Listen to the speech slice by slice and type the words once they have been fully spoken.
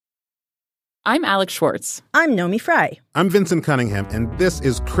I'm Alex Schwartz. I'm Nomi Fry. I'm Vincent Cunningham, and this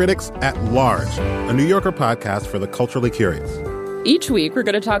is Critics at Large, a New Yorker podcast for the culturally curious. Each week, we're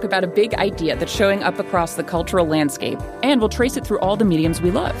going to talk about a big idea that's showing up across the cultural landscape, and we'll trace it through all the mediums we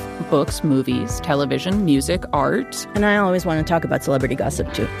love. Books, movies, television, music, art. And I always want to talk about celebrity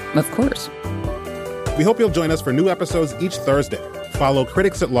gossip, too. Of course. We hope you'll join us for new episodes each Thursday. Follow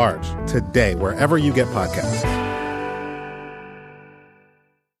Critics at Large today, wherever you get podcasts.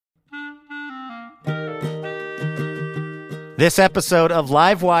 This episode of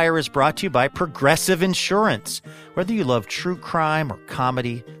Livewire is brought to you by Progressive Insurance. Whether you love true crime or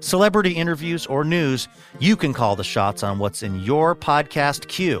comedy, celebrity interviews or news, you can call the shots on what's in your podcast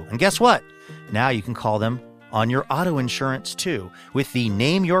queue. And guess what? Now you can call them on your auto insurance too with the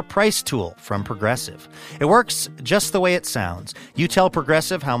Name Your Price tool from Progressive. It works just the way it sounds. You tell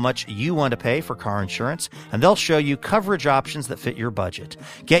Progressive how much you want to pay for car insurance, and they'll show you coverage options that fit your budget.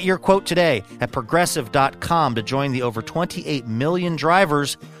 Get your quote today at Progressive.com to join the over 28 million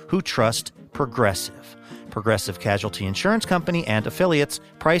drivers who trust Progressive. Progressive Casualty Insurance Company and affiliates.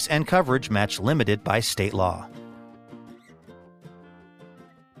 Price and coverage match limited by state law.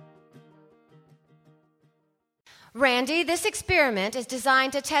 Randy, this experiment is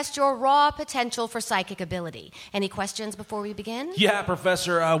designed to test your raw potential for psychic ability. Any questions before we begin? Yeah,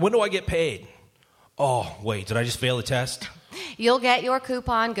 Professor. When do I get paid? Oh, wait, did I just fail the test? You'll get your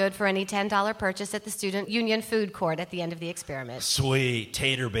coupon good for any $10 purchase at the Student Union Food Court at the end of the experiment. Sweet,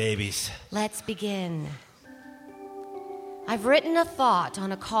 tater babies. Let's begin. I've written a thought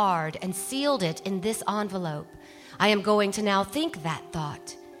on a card and sealed it in this envelope. I am going to now think that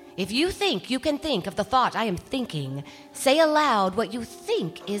thought. If you think you can think of the thought I am thinking, say aloud what you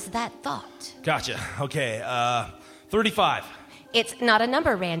think is that thought. Gotcha. Okay, 35. It's not a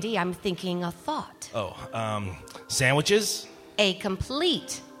number, Randy. I'm thinking a thought. Oh, sandwiches? A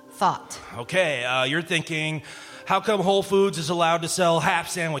complete thought. Okay, you're thinking, how come Whole Foods is allowed to sell half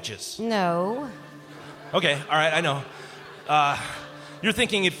sandwiches? No. Okay, all right, I know. You're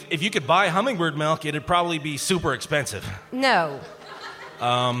thinking if you could buy hummingbird milk, it'd probably be super expensive. No.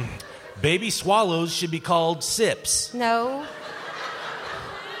 Baby swallows should be called sips. No.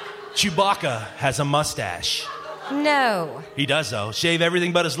 Chewbacca has a mustache. No. He does, though. Shave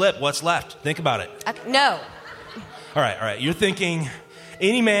everything but his lip. What's left? Think about it. No. All right. You're thinking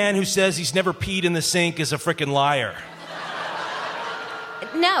any man who says he's never peed in the sink is a frickin' liar.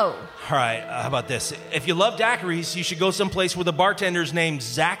 No. All right, how about this? If you love daiquiris, you should go someplace where the bartender's named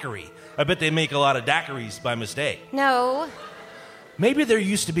Zachary. I bet they make a lot of daiquiris by mistake. No. Maybe there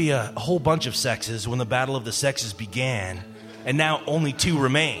used to be a whole bunch of sexes when the battle of the sexes began, and now only 2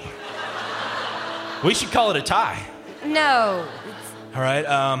 remain. We should call it a tie. No. All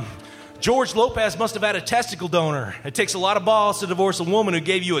right, George Lopez must have had a testicle donor. It takes a lot of balls to divorce a woman who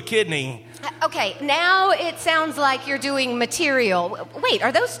gave you a kidney. Okay, now it sounds like you're doing material. Wait,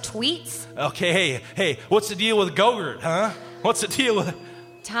 are those tweets? Okay, hey, what's the deal with Gogurt, huh? What's the deal with...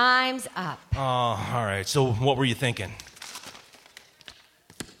 Time's up. Oh, all right, so what were you thinking?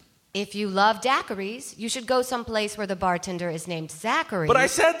 If you love daiquiris, you should go someplace where the bartender is named Zachary. But I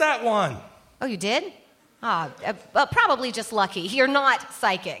said that one. Oh, you did? Probably just lucky. You're not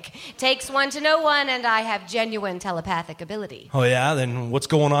psychic. Takes one to know one, and I have genuine telepathic ability. Oh, yeah? Then what's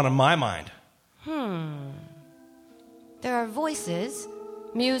going on in my mind? There are voices,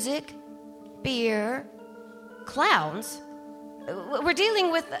 music, beer, clowns. We're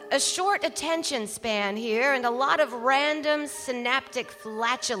dealing with a short attention span here and a lot of random synaptic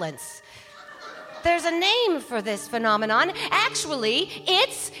flatulence. There's a name for this phenomenon. Actually,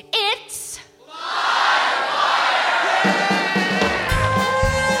 it's...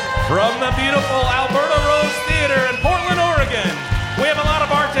 From the beautiful Alberta Rose Theater in Portland, Oregon, we have a lot of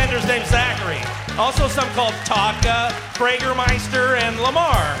bartenders named Zachary. Also some called Todka, Pragermeister, and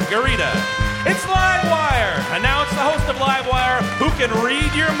Lamar Garita. It's Livewire, and now it's the host of Livewire who can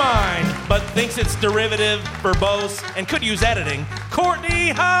read your mind, but thinks it's derivative, verbose, and could use editing,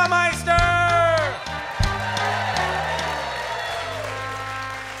 Courtney Hameister!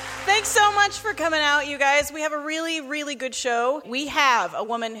 Thanks so much for coming out, you guys. We have a really, really good show. We have a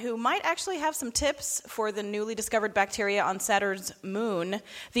woman who might actually have some tips for the newly discovered bacteria on Saturn's moon.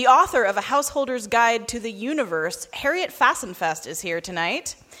 The author of A Householder's Guide to the Universe, Harriet Fassenfest, is here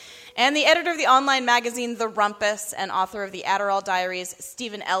tonight. And the editor of the online magazine The Rumpus and author of the Adderall Diaries,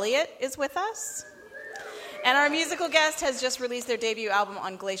 Stephen Elliott, is with us. And our musical guest has just released their debut album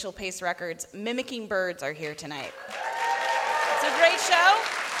on Glacial Pace Records. Mimicking Birds are here tonight. It's a great show.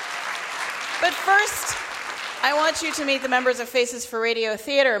 But first, I want you to meet the members of Faces for Radio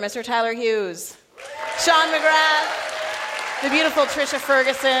Theater, Mr. Tyler Hughes, Sean McGrath, the beautiful Trisha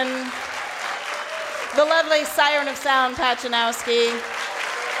Ferguson, the lovely Siren of Sound, Pat Janowski.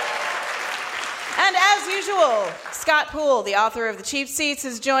 And as usual, Scott Poole, the author of The Cheap Seats,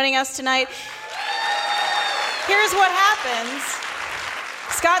 is joining us tonight. Here's what happens.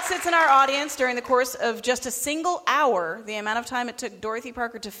 Scott sits in our audience during the course of just a single hour, the amount of time it took Dorothy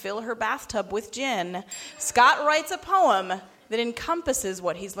Parker to fill her bathtub with gin. Scott writes a poem that encompasses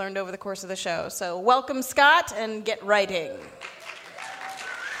what he's learned over the course of the show. So welcome, Scott, and get writing.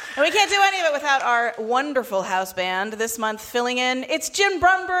 And we can't do any of it without our wonderful house band. This month filling in, it's Jim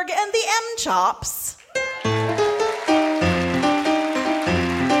Brunberg and the M-Chops.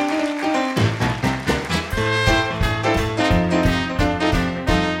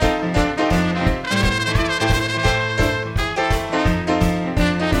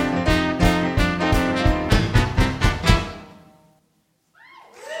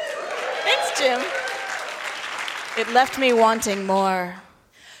 It left me wanting more.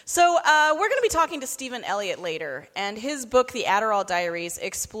 So we're going to be talking to Stephen Elliott later, and his book, The Adderall Diaries,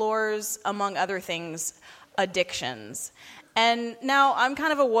 explores, among other things, addictions. And now I'm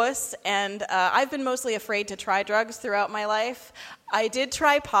kind of a wuss, and I've been mostly afraid to try drugs throughout my life. I did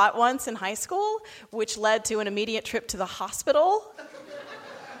try pot once in high school, which led to an immediate trip to the hospital.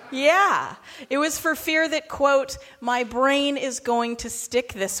 Yeah, it was for fear that, quote, my brain is going to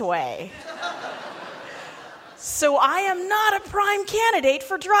stick this way. So I am not a prime candidate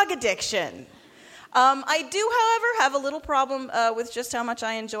for drug addiction. I do, however, have a little problem with just how much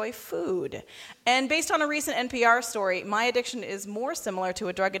I enjoy food. And based on a recent NPR story, my addiction is more similar to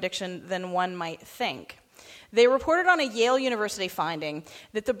a drug addiction than one might think. They reported on a Yale University finding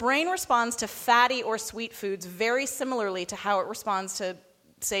that the brain responds to fatty or sweet foods very similarly to how it responds to,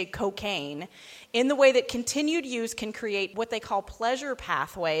 say, cocaine, in the way that continued use can create what they call pleasure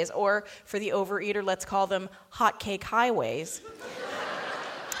pathways, or for the overeater, let's call them hotcake highways,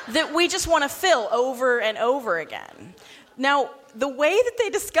 that we just want to fill over and over again. Now, the way that they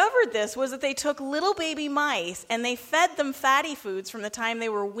discovered this was that they took little baby mice and they fed them fatty foods from the time they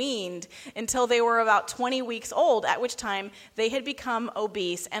were weaned until they were about 20 weeks old, at which time they had become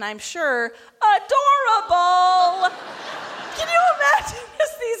obese, and I'm sure adorable. Can you imagine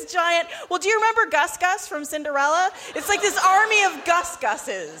just these giant... Well, do you remember Gus Gus from Cinderella? It's like this army of Gus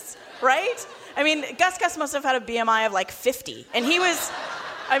Gus's, right? I mean, Gus Gus must have had a BMI of like 50. And he was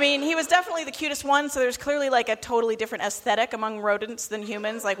definitely the cutest one, so there's clearly like a totally different aesthetic among rodents than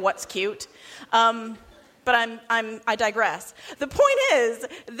humans, like what's cute. But I digress. The point is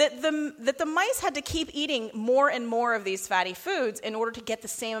that the mice had to keep eating more and more of these fatty foods in order to get the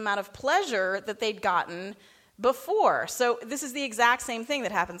same amount of pleasure that they'd gotten before. So this is the exact same thing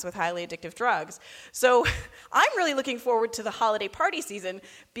that happens with highly addictive drugs. So I'm really looking forward to the holiday party season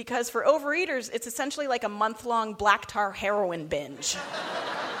because for overeaters, it's essentially like a month-long black tar heroin binge.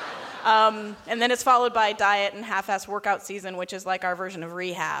 And then it's followed by diet and half-ass workout season, which is like our version of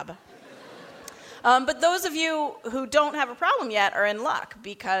rehab. But those of you who don't have a problem yet are in luck,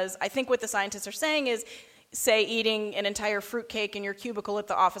 because I think what the scientists are saying is, say, eating an entire fruitcake in your cubicle at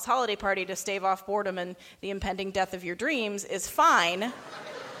the office holiday party to stave off boredom and the impending death of your dreams is fine,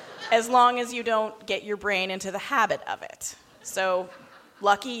 as long as you don't get your brain into the habit of it. So,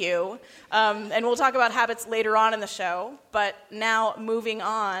 lucky you. And we'll talk about habits later on in the show, but now moving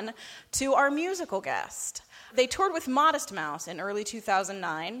on to our musical guest. They toured with Modest Mouse in early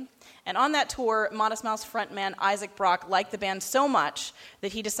 2009, and on that tour, Modest Mouse frontman Isaac Brock liked the band so much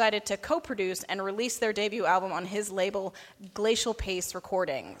that he decided to co-produce and release their debut album on his label, Glacial Pace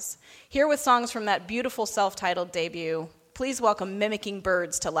Recordings. Here with songs from that beautiful self-titled debut, please welcome Mimicking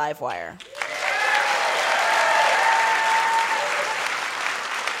Birds to Livewire.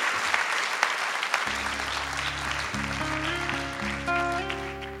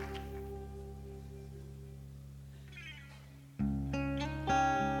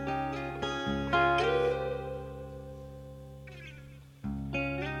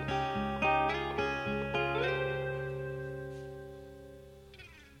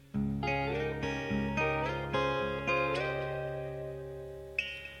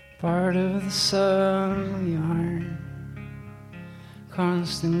 Part of the subtle yarn,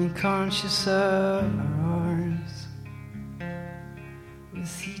 constantly conscious of ours.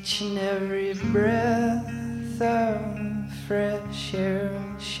 With each and every breath of fresh air,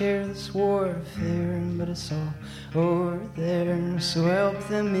 we share this warfare, but it's all over there. So help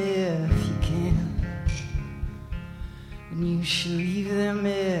them if you can, and you should leave them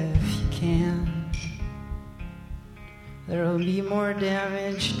if you can. There'll be more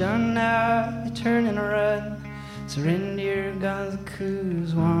damage done now. They turn and run. Surrender your guns, the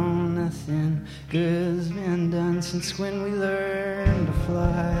coups won't. Nothing good's been done since when we learned to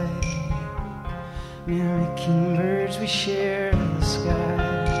fly. Mimicking birds, we share the sky.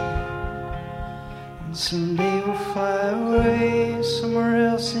 And someday we'll fly away somewhere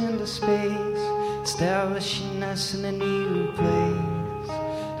else into space, establishing us in a new place.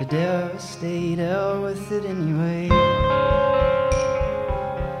 To devastate, hell with it anyway.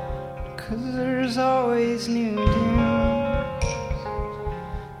 'Cause there's always new dunes,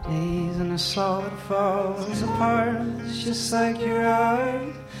 days in a solid falls apart. It's just like your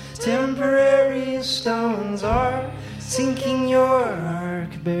heart. Temporary as stones are sinking your ark,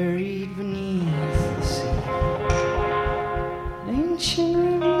 buried beneath the sea. Ancient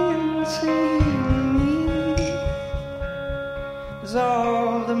remnants of me is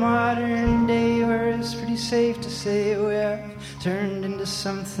all the modern day, where it's pretty safe to say we have turned into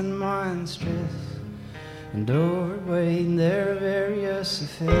something monstrous, and overweight their various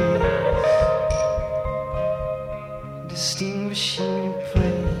affairs, distinguishing your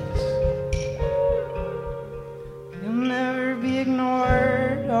place. You'll never be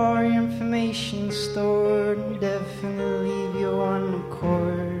ignored, all your information stored, indefinitely leave you on the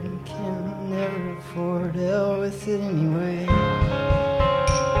cord, and can never afford hell with it anyway.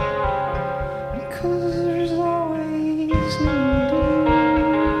 Because there's always new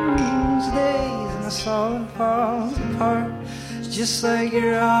dunes, days and the solid falls apart, just like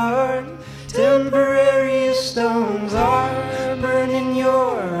your heart. Temporary as stones are burning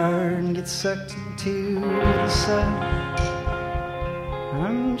your heart and get sucked into the sun.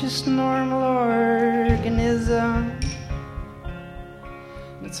 I'm just a normal organism.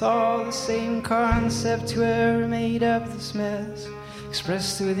 It's all the same concept, whoever made up this mess,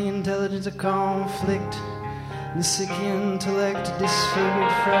 expressed through the intelligence of conflict, the sick intellect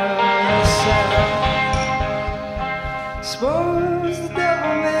disfigured from inside. Suppose the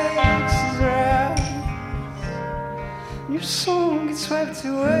devil makes his rise, your soul gets swept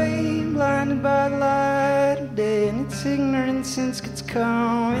away, blinded by the light of day, and its ignorance gets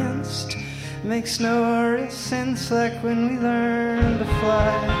convinced. Makes no real sense, like when we learn to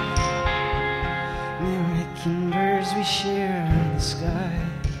fly. Mimicking birds, we share the sky.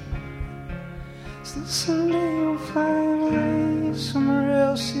 So someday we'll fly away somewhere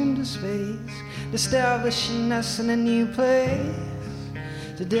else into space, establishing us in a new place,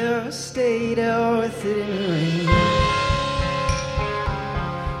 to devastate hell with it anyway.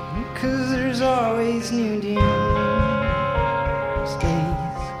 'Cause there's always new dunes,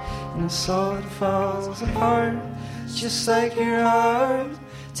 days and the solid falls apart, just like your heart.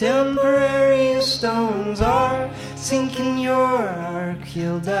 Temporary as stones are sinking your ark.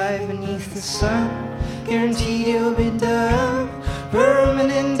 You'll die beneath the sun, guaranteed you'll be done,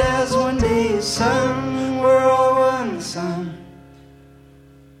 permanent as one day's sun. We're all one, son.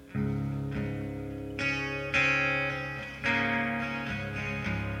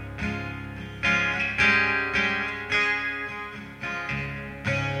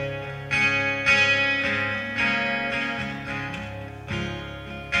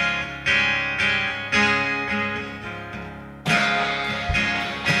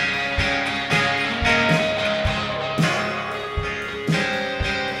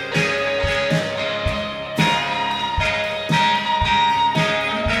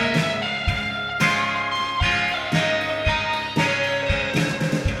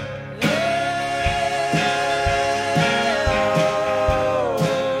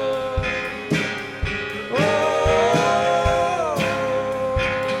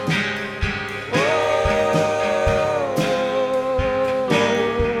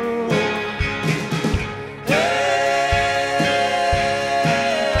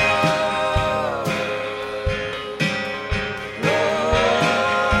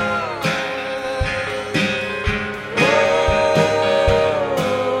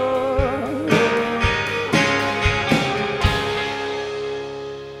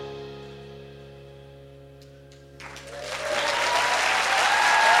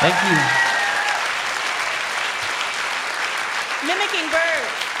 Thank you. Mimicking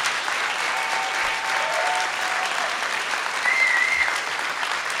birds.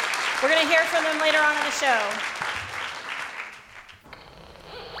 We're going to hear from them later on in the show.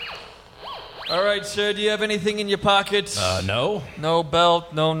 All right, sir, do you have anything in your pockets? No. No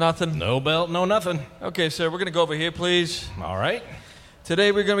belt, no nothing? No belt, no nothing. Okay, sir, we're going to go over here, please. All right.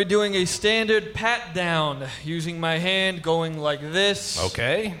 Today we're going to be doing a standard pat down, using my hand going like this.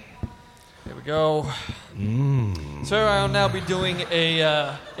 Okay. There we go. Sir, I'll now be doing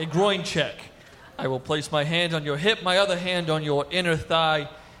a groin check. I will place my hand on your hip, my other hand on your inner thigh,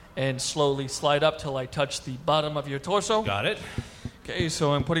 and slowly slide up till I touch the bottom of your torso. Got it. Okay,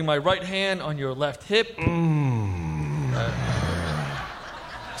 so I'm putting my right hand on your left hip.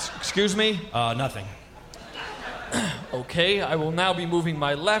 Excuse me? Nothing. Okay, I will now be moving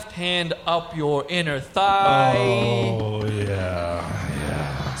my left hand up your inner thigh. Oh,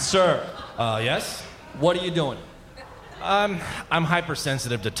 yeah. Sir. Yes? What are you doing? I'm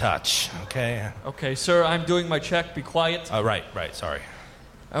hypersensitive to touch, okay? Okay, sir, I'm doing my check. Be quiet. Right, sorry.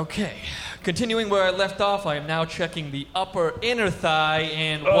 Okay. Continuing where I left off, I am now checking the upper inner thigh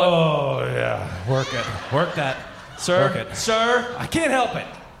and what... Oh, yeah. Work that. Sir? Work it. Sir? I can't help it.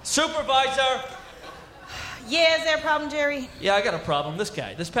 Supervisor! Yeah, is there a problem, Jerry? Yeah, I got a problem. This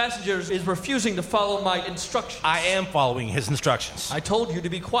passenger is refusing to follow my instructions. I am following his instructions. I told you to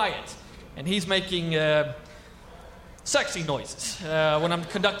be quiet, and he's making sexy noises when I'm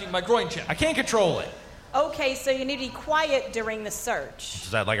conducting my groin check. I can't control it. Okay, so you need to be quiet during the search. Is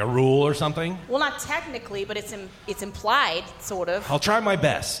that like a rule or something? Well, not technically, but it's implied, sort of. I'll try my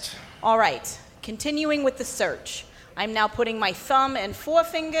best. All right, continuing with the search. I'm now putting my thumb and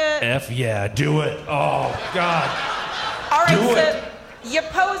forefinger... Yeah, do it. Oh, God. All right, so you're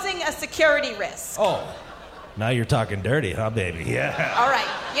posing a security risk. Oh, now you're talking dirty, huh, baby? Yeah. All right,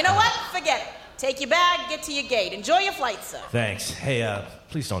 you know what? Forget it. Take your bag, get to your gate. Enjoy your flight, sir. Thanks. Hey,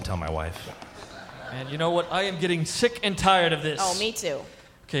 please don't tell my wife. And you know what? I am getting sick and tired of this. Oh, me too.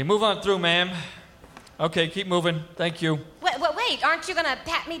 Okay, move on through, ma'am. Okay, keep moving. Thank you. Wait, aren't you gonna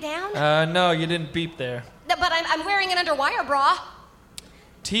pat me down? No, you didn't beep there. But I'm wearing an underwire bra.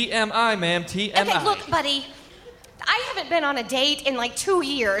 TMI, ma'am, TMI. Okay, look, buddy. I haven't been on a date in like 2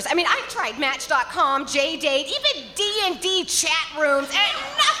 years. I mean, I've tried Match.com, JDate, even D&D chat rooms, and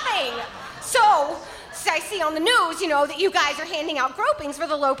nothing. So I see on the news, that you guys are handing out gropings for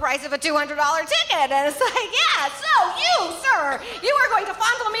the low price of a $200 ticket. And it's like, yeah, so you, sir, you are going to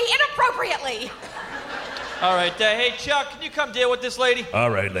fondle me inappropriately. All right, hey, Chuck, can you come deal with this lady? All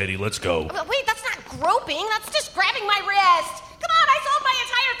right, lady, let's go. Wait, that's not groping. That's just grabbing my wrist. Come on, I sold my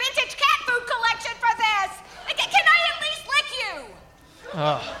entire vintage cat food collection for this. Can I at least lick you?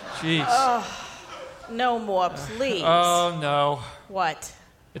 Oh, jeez. Oh, no more, please. Oh, no. What?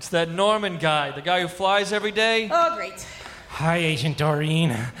 It's that Norman guy, the guy who flies every day. Oh, great. Hi, Agent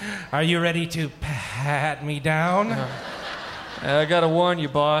Doreen. Are you ready to pat me down? I gotta warn you,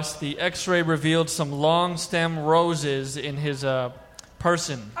 boss. The X-ray revealed some long stem roses in his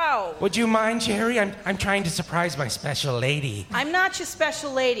person. Oh. Would you mind, Jerry? I'm trying to surprise my special lady. I'm not your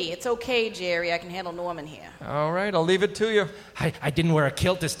special lady. It's okay, Jerry. I can handle Norman here. All right, I'll leave it to you. I didn't wear a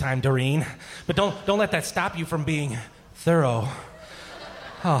kilt this time, Doreen. But don't let that stop you from being thorough.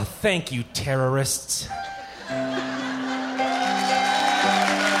 Oh, thank you, terrorists.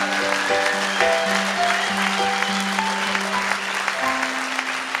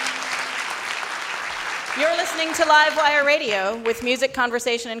 You're listening to Livewire Radio. With music,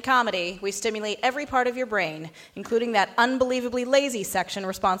 conversation, and comedy, we stimulate every part of your brain, including that unbelievably lazy section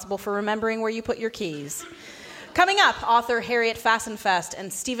responsible for remembering where you put your keys. Coming up, author Harriet Fassenfest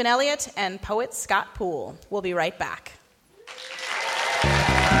and Stephen Elliott and poet Scott Poole. We'll be right back.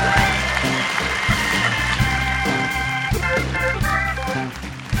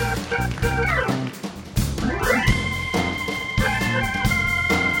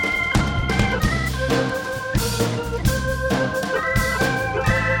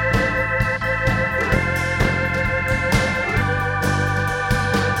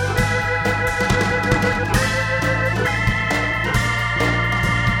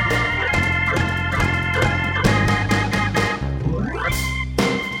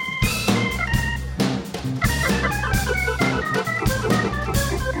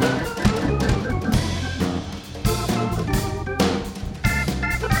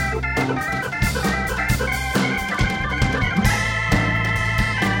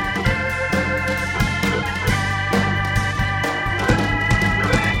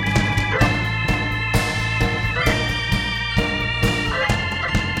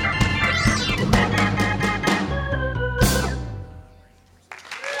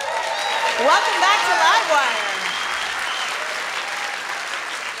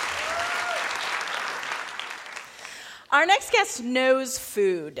 Our next guest knows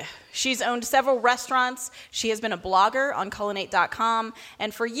food. She's owned several restaurants. She has been a blogger on Culinate.com.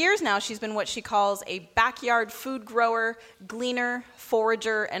 And for years now, she's been what she calls a backyard food grower, gleaner,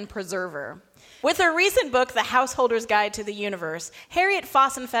 forager, and preserver. With her recent book, The Householder's Guide to the Universe, Harriet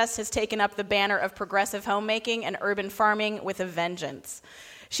Fassenfest has taken up the banner of progressive homemaking and urban farming with a vengeance.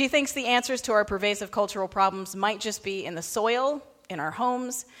 She thinks the answers to our pervasive cultural problems might just be in the soil, in our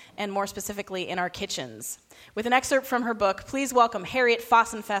homes, and more specifically, in our kitchens. With an excerpt from her book, please welcome Harriet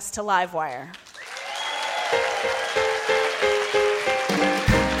Fassenfest to Livewire.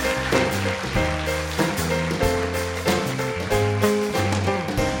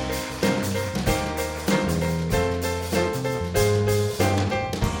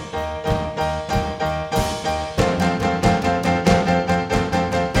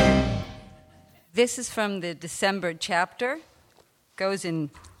 This is from the December chapter, goes in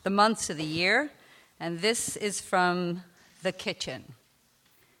the months of the year, and this is from the kitchen.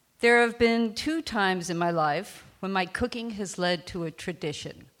 There have been 2 times in my life when my cooking has led to a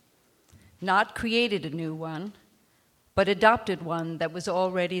tradition. Not created a new one, but adopted one that was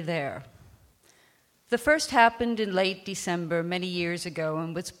already there. The first happened in late December many years ago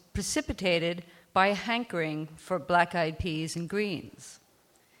and was precipitated by a hankering for black-eyed peas and greens.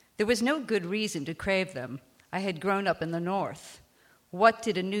 There was no good reason to crave them. I had grown up in the North. What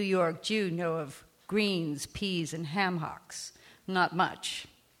did a New York Jew know of greens, peas, and ham hocks? Not much.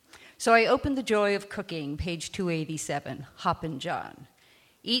 So I opened The Joy of Cooking, page 287, Hoppin' John.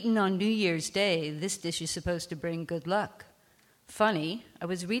 Eaten on New Year's Day, this dish is supposed to bring good luck. Funny, I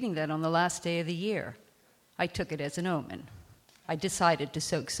was reading that on the last day of the year. I took it as an omen. I decided to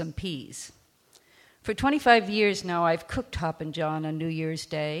soak some peas. For 25 years now, I've cooked Hoppin' John on New Year's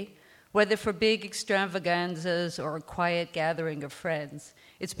Day. Whether for big extravaganzas or a quiet gathering of friends,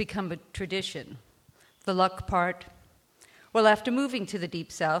 it's become a tradition. The luck part? Well, after moving to the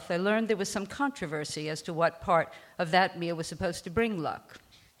Deep South, I learned there was some controversy as to what part of that meal was supposed to bring luck,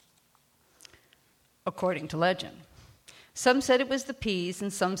 according to legend. Some said it was the peas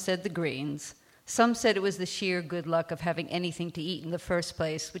and some said the greens. Some said it was the sheer good luck of having anything to eat in the first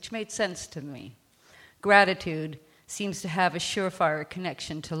place, which made sense to me. Gratitude seems to have a surefire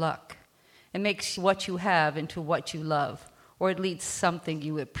connection to luck. It makes what you have into what you love, or at least something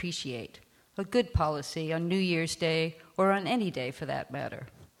you appreciate. A good policy on New Year's Day, or on any day for that matter.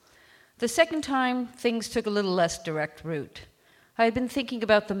 The second time, things took a little less direct route. I had been thinking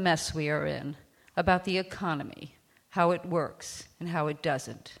about the mess we are in, about the economy, how it works and how it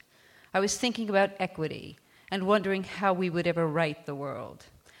doesn't. I was thinking about equity and wondering how we would ever right the world.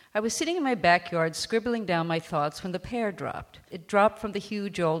 I was sitting in my backyard scribbling down my thoughts when the pear dropped. It dropped from the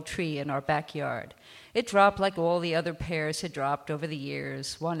huge old tree in our backyard. It dropped like all the other pears had dropped over the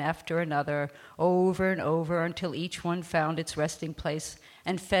years, one after another, over and over, until each one found its resting place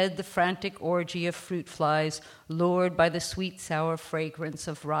and fed the frantic orgy of fruit flies, lured by the sweet, sour fragrance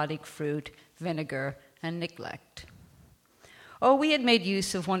of rotting fruit, vinegar, and neglect. Oh, we had made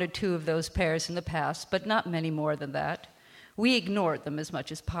use of 1 or 2 of those pears in the past, but not many more than that. We ignored them as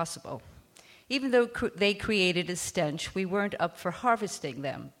much as possible. Even though they created a stench, we weren't up for harvesting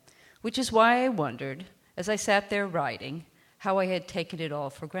them, which is why I wondered, as I sat there writing, how I had taken it all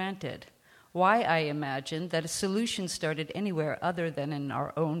for granted. Why I imagined that a solution started anywhere other than in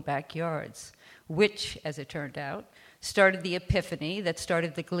our own backyards, which, as it turned out, started the epiphany that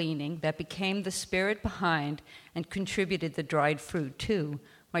started the gleaning that became the spirit behind and contributed the dried fruit to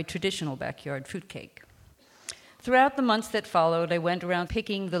my traditional backyard fruitcake. Throughout the months that followed, I went around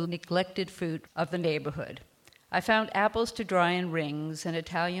picking the neglected fruit of the neighborhood. I found apples to dry in rings and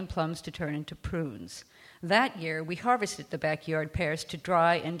Italian plums to turn into prunes. That year, we harvested the backyard pears to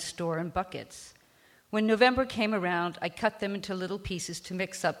dry and store in buckets. When November came around, I cut them into little pieces to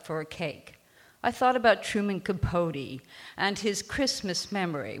mix up for a cake. I thought about Truman Capote and his Christmas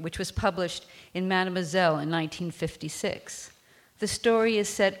Memory, which was published in Mademoiselle in 1956. The story is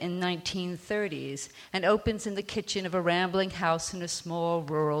set in 1930s and opens in the kitchen of a rambling house in a small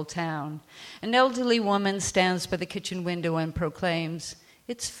rural town. An elderly woman stands by the kitchen window and proclaims,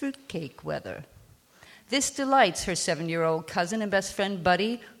 "It's fruitcake weather." This delights her 7-year-old cousin and best friend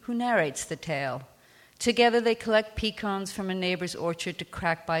Buddy, who narrates the tale. Together they collect pecans from a neighbor's orchard to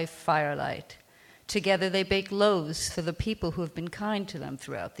crack by firelight. Together they bake loaves for the people who have been kind to them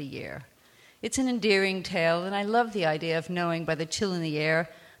throughout the year. It's an endearing tale, and I love the idea of knowing by the chill in the air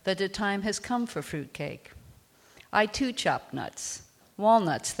that the time has come for fruitcake. I too chop nuts,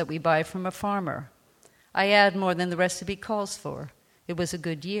 walnuts that we buy from a farmer. I add more than the recipe calls for. It was a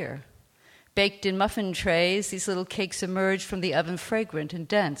good year. Baked in muffin trays, these little cakes emerge from the oven fragrant and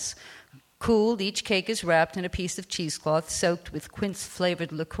dense. Cooled, each cake is wrapped in a piece of cheesecloth soaked with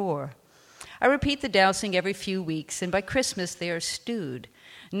quince-flavored liqueur. I repeat the dousing every few weeks, and by Christmas they are stewed.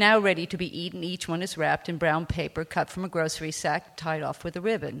 Now ready to be eaten, each one is wrapped in brown paper cut from a grocery sack, tied off with a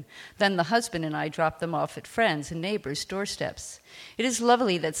ribbon. Then the husband and I drop them off at friends' and neighbors' doorsteps. It is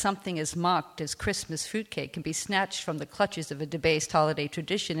lovely that something as mocked as Christmas fruitcake can be snatched from the clutches of a debased holiday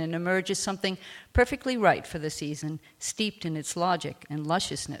tradition and emerge as something perfectly right for the season, steeped in its logic and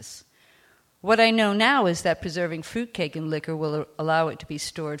lusciousness. What I know now is that preserving fruitcake in liquor will allow it to be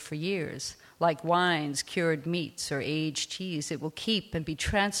stored for years. Like wines, cured meats, or aged cheese, it will keep and be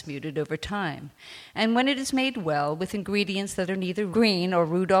transmuted over time. And when it is made well, with ingredients that are neither green or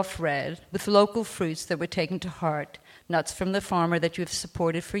Rudolph red, with local fruits that were taken to heart, nuts from the farmer that you have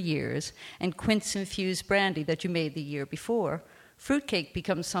supported for years, and quince-infused brandy that you made the year before, fruitcake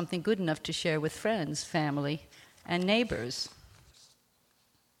becomes something good enough to share with friends, family, and neighbors.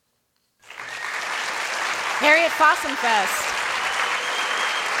 Harriet Fossenfest.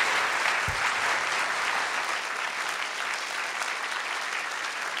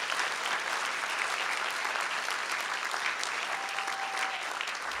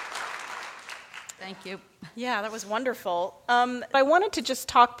 Thank you. Yeah, that was wonderful. I wanted to just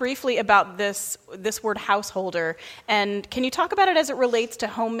talk briefly about this word householder. And can you talk about it as it relates to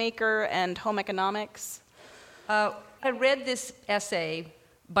homemaker and home economics? I read this essay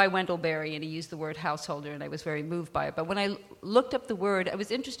by Wendell Berry, and he used the word householder, and I was very moved by it. But when I looked up the word, it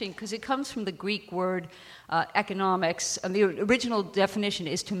was interesting because it comes from the Greek word economics, and the original definition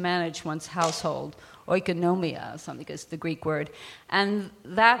is to manage one's household. Oikonomia, something is the Greek word. And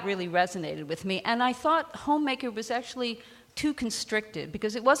that really resonated with me. And I thought homemaker was actually too constricted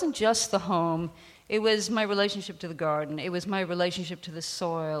because it wasn't just the home. It was my relationship to the garden. It was my relationship to the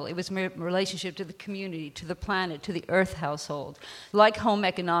soil. It was my relationship to the community, to the planet, to the earth household. Like home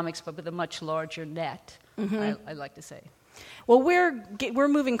economics, but with a much larger net, I like to say. Well, we're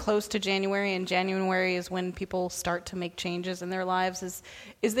moving close to January, and January is when people start to make changes in their lives.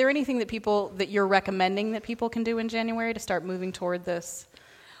 Is there anything that you're recommending that people can do in January to start moving toward this?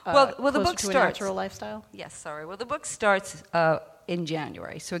 Well, the book to starts a natural lifestyle. Yes, sorry. Well, the book starts in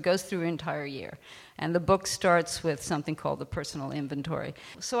January, so it goes through an entire year, and the book starts with something called the personal inventory.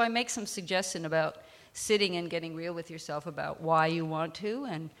 So I make some suggestion about sitting and getting real with yourself about why you want to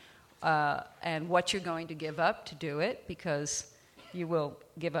and what you're going to give up to do it, because you will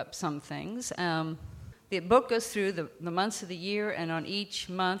give up some things. The book goes through the months of the year, and on each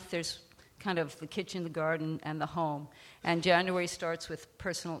month there's kind of the kitchen, the garden, and the home. And January starts with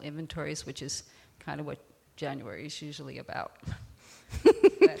personal inventories, which is kind of what January is usually about.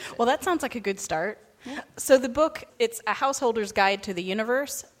 Well, that sounds like a good start. Yeah. So the book, it's A Householder's Guide to the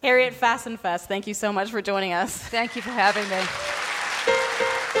Universe. Harriet Fossenfest, thank you so much for joining us. Thank you for having me.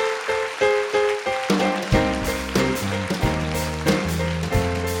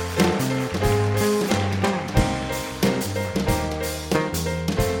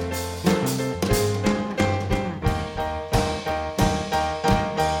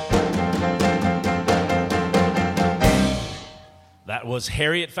 Was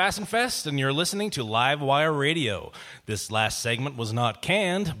Harriet Fossenfest, and you're listening to Live Wire Radio. This last segment was not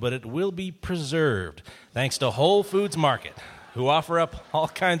canned, but it will be preserved, thanks to Whole Foods Market, who offer up all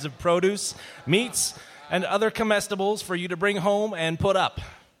kinds of produce, meats, and other comestibles for you to bring home and put up.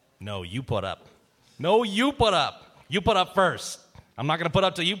 No, you put up. No, you put up. You put up first. I'm not going to put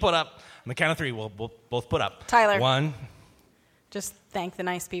up till you put up. On the count of three, we'll both put up. Tyler. 1. Just thank the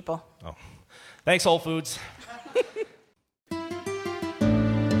nice people. Oh, thanks, Whole Foods.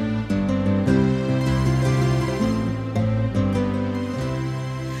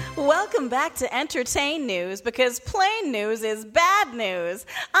 Welcome back to Entertain News, because plain news is bad news.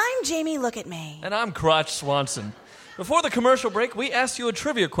 I'm Jamie Look at Me. And I'm Crotch Swanson. Before the commercial break, we asked you a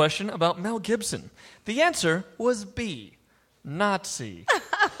trivia question about Mel Gibson. The answer was B, not C.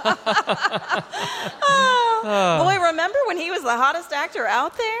 Boy, remember when he was the hottest actor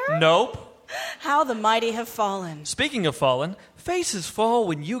out there? Nope. How the mighty have fallen. Speaking of fallen, faces fall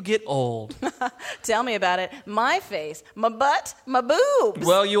when you get old. Tell me about it. My face, my butt, my boobs.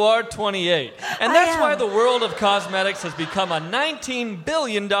 Well, you are 28. And that's why the world of cosmetics has become a $19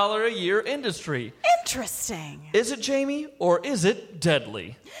 billion a year industry. Interesting. Is it, Jamie, or is it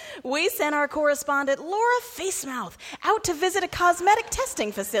deadly? We sent our correspondent Laura Facemouth out to visit a cosmetic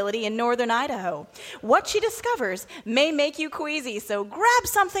testing facility in northern Idaho. What she discovers may make you queasy, so grab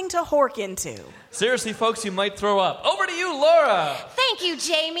something to hork into. Seriously, folks, you might throw up. Over to you, Laura. Thank you,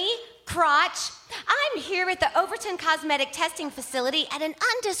 Jamie. Crotch. I'm here at the Overton Cosmetic Testing Facility at an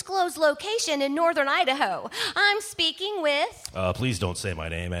undisclosed location in northern Idaho. I'm speaking with... Please don't say my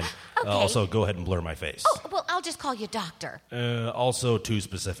name, and okay. Also go ahead and blur my face. Oh, well, I'll just call you Doctor. Also too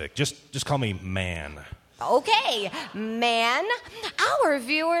specific. Just call me Man. Okay, man. Our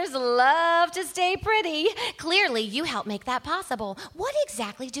viewers love to stay pretty. Clearly, you help make that possible. What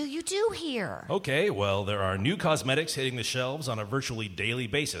exactly do you do here? Okay, well, there are new cosmetics hitting the shelves on a virtually daily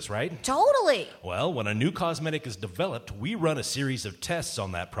basis, right? Totally. Well, when a new cosmetic is developed, we run a series of tests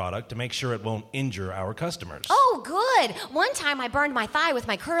on that product to make sure it won't injure our customers. Oh, good. One time I burned my thigh with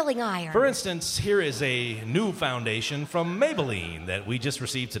my curling iron. For instance, here is a new foundation from Maybelline that we just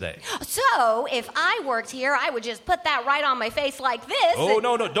received today. So, if I worked here, I would just put that right on my face like this. Oh,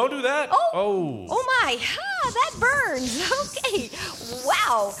 no, don't do that. Oh my, that burns. Okay,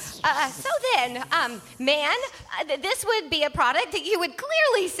 wow. So then, man, this would be a product that you would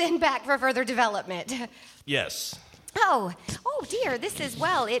clearly send back for further development. Yes. Oh dear, this is,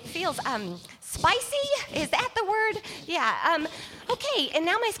 well, it feels, spicy? Is that the word? Yeah, okay, and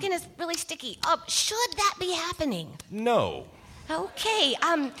now my skin is really sticky. Should that be happening? No. Okay,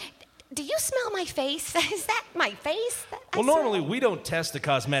 do you smell my face? Is that my face? Well, normally we don't test the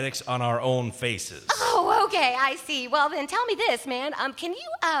cosmetics on our own faces. Oh, okay, I see. Well, then tell me this, man. Can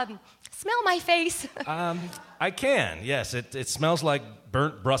you, smell my face? I can, yes. It smells like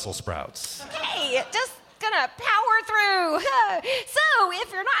burnt Brussels sprouts. Okay, just gonna power through. So,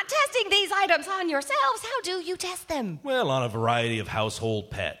 if you're not testing these items on yourselves, how do you test them? Well, on a variety of household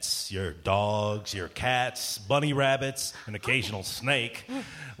pets. Your dogs, your cats, bunny rabbits, an occasional snake.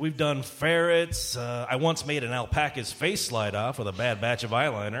 We've done ferrets. I once made an alpaca's face slide off with a bad batch of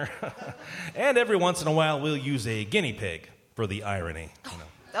eyeliner. And every once in a while, we'll use a guinea pig for the irony.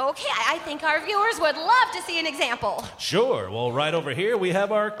 Okay, I think our viewers would love to see an example. Sure. Well, right over here, we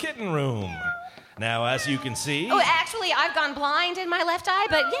have our kitten room. Now, as you can see... Oh, actually, I've gone blind in my left eye,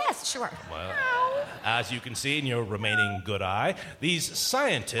 but yes, sure. Well, as you can see in your remaining good eye, these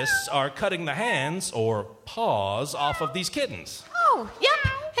scientists are cutting the hands, or paws, off of these kittens. Oh, yep.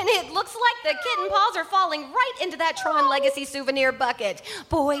 And it looks like the kitten paws are falling right into that Tron Legacy souvenir bucket.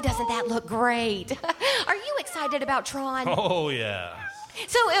 Boy, doesn't that look great. Are you excited about Tron? Oh, yeah.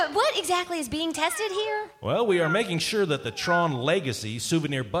 So, what exactly is being tested here? Well, we are making sure that the Tron Legacy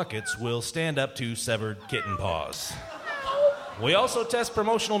souvenir buckets will stand up to severed kitten paws. We also test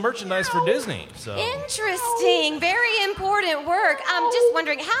promotional merchandise for Disney, so... Interesting. Very important work. I'm just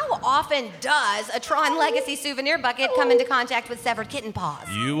wondering, how often does a Tron Legacy souvenir bucket come into contact with severed kitten paws?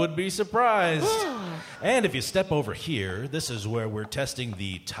 You would be surprised. And if you step over here, this is where we're testing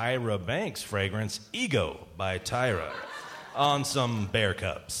the Tyra Banks fragrance Ego by Tyra on some bear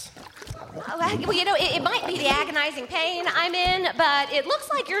cubs. Well, you know, it might be the agonizing pain I'm in, but it looks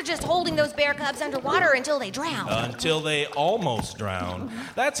like you're just holding those bear cubs underwater until they drown. Until they almost drown.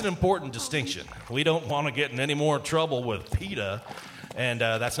 That's an important distinction. We don't want to get in any more trouble with PETA. And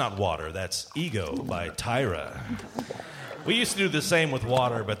that's not water, that's Ego by Tyra. We used to do the same with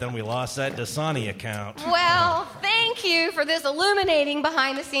water, but then we lost that Dasani account. Well, thank you for this illuminating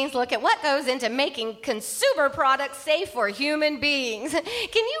behind-the-scenes look at what goes into making consumer products safe for human beings. Can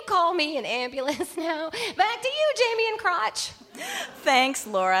you call me an ambulance now? Back to you, Jamie and Crotch. Thanks,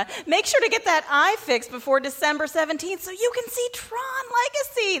 Laura. Make sure to get that eye fixed before December 17th so you can see Tron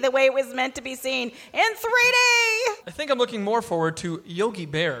Legacy the way it was meant to be seen in 3D. I think I'm looking more forward to Yogi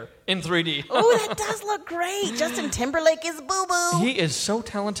Bear in 3D. Oh, that does look great. Justin Timberlake is boo-boo. He is so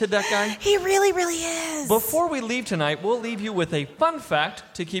talented, that guy. He really, really is. Before we leave tonight, we'll leave you with a fun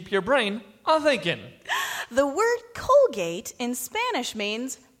fact to keep your brain a-thinking. The word Colgate in Spanish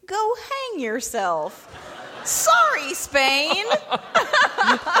means go hang yourself. Sorry, Spain. Good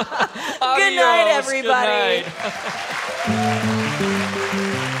night, everybody. Good night.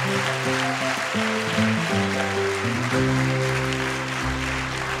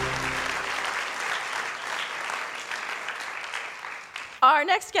 Our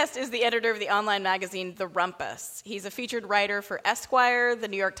next guest is the editor of the online magazine The Rumpus. He's a featured writer for Esquire, The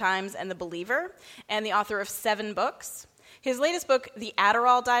New York Times, and The Believer, and the author of 7 books. His latest book, The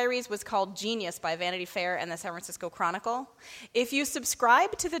Adderall Diaries, was called Genius by Vanity Fair and the San Francisco Chronicle. If you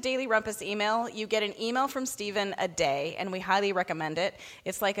subscribe to the Daily Rumpus email, you get an email from Stephen a day, and we highly recommend it.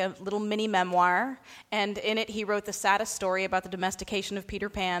 It's like a little mini memoir, and in it he wrote the saddest story about the domestication of Peter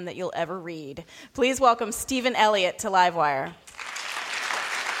Pan that you'll ever read. Please welcome Stephen Elliott to Livewire.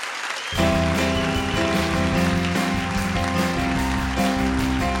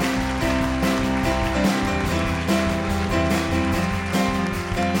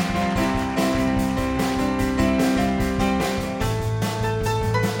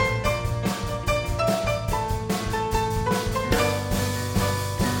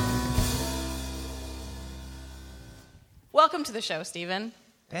 Welcome to the show, Stephen.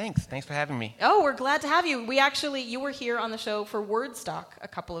 Thanks for having me. Oh, we're glad to have you. You were here on the show for Wordstock a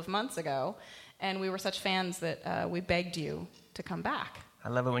couple of months ago, and we were such fans that we begged you to come back. I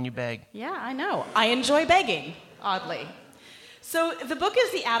love it when you beg. Yeah, I know. I enjoy begging, oddly. So the book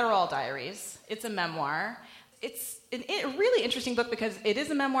is The Adderall Diaries. It's a memoir. It's a really interesting book because it is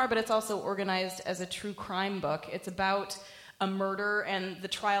a memoir, but it's also organized as a true crime book. It's about a murder and the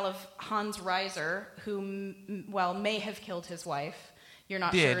trial of Hans Reiser, who, may have killed his wife. You're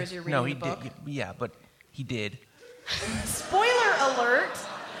not sure as you're reading the book? No, he did. Yeah, but he did. Spoiler alert!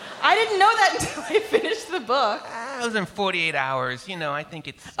 I didn't know that until I finished the book. It was in 48 hours. I think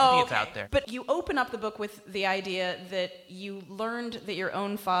it's out there. But you open up the book with the idea that you learned that your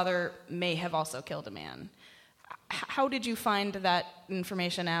own father may have also killed a man. how did you find that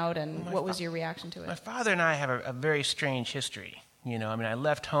information out, and what was your reaction to it? My father and I have a very strange history. I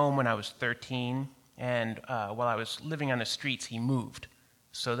left home when I was 13, and while I was living on the streets, he moved.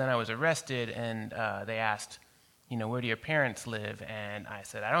 So then I was arrested, and they asked, where do your parents live? And I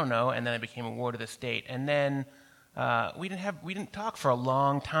said, I don't know. And then I became a ward of the state. And then we didn't talk for a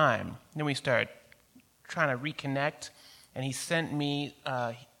long time. Then we started trying to reconnect, and he sent me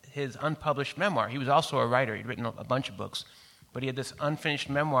his unpublished memoir. He was also a writer. He'd written a bunch of books, but he had this unfinished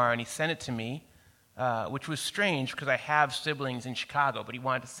memoir, and he sent it to me, which was strange because I have siblings in Chicago, but he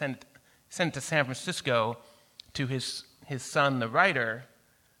wanted to send it to San Francisco to his son, the writer.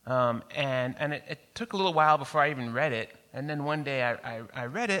 And it took a little while before I even read it. And then one day I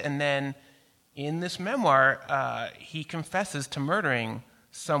read it, and then in this memoir, he confesses to murdering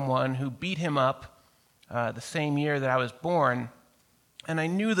someone who beat him up the same year that I was born. And I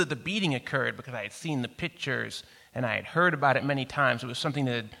knew that the beating occurred because I had seen the pictures and I had heard about it many times. It was something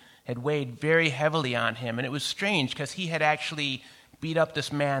that had weighed very heavily on him. And it was strange because he had actually beat up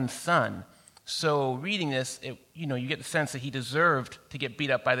this man's son. So reading this, you get the sense that he deserved to get beat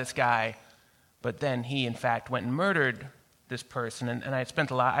up by this guy, but then he, in fact, went and murdered this person. And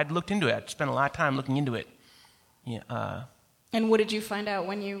I'd looked into it. I'd spent a lot of time looking into it. And what did you find out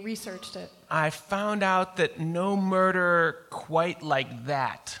when you researched it? I found out that no murder quite like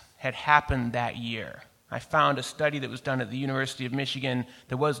that had happened that year. I found a study that was done at the University of Michigan.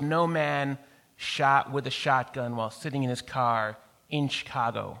 There was no man shot with a shotgun while sitting in his car in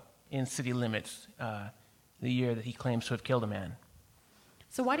Chicago, in city limits, the year that he claims to have killed a man.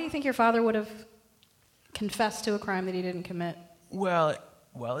 So why do you think your father would have confessed to a crime that he didn't commit? Well,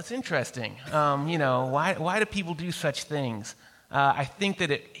 it's interesting. Why do people do such things? I think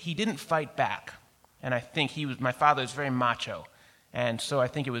that he didn't fight back, and I think my father is very macho, and so I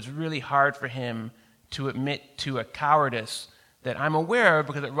think it was really hard for him to admit to a cowardice that I'm aware of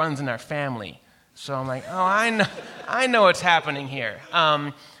because it runs in our family. So I'm like, I know what's happening here.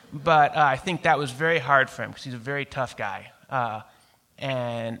 But I think that was very hard for him because he's a very tough guy,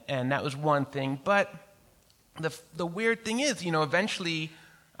 and that was one thing. But the weird thing is, eventually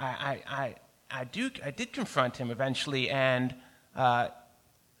I did confront him eventually, and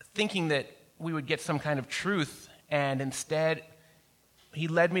thinking that we would get some kind of truth, and instead he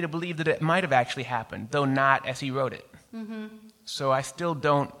led me to believe that it might have actually happened, though not as he wrote it. Mm-hmm. So I still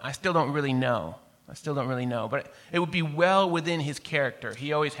don't really know. But it would be well within his character.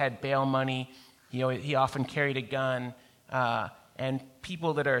 He always had bail money. He often carried a gun. And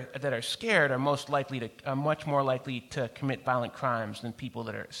people that are scared are much more likely to commit violent crimes than people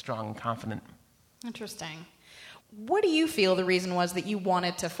that are strong and confident. Interesting. What do you feel the reason was that you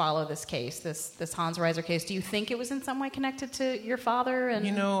wanted to follow this case, this Hans Reiser case? Do you think it was in some way connected to your father and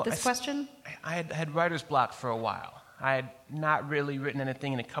this question? I had writer's block for a while. I had not really written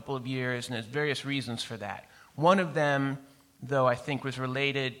anything in a couple of years, and there's various reasons for that. One of them, though, I think was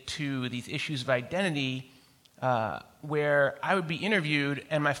related to these issues of identity, where I would be interviewed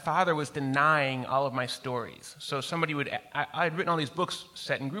and my father was denying all of my stories. So I had written all these books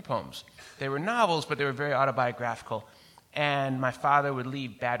set in group homes. They were novels, but they were very autobiographical. And my father would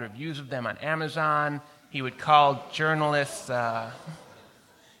leave bad reviews of them on Amazon. He would call journalists, but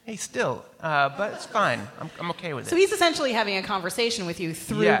it's fine. I'm okay with it. So he's essentially having a conversation with you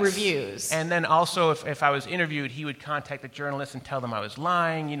through reviews. And then also, if I was interviewed, he would contact the journalists and tell them I was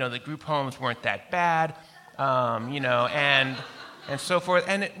lying. The group homes weren't that bad. And so forth.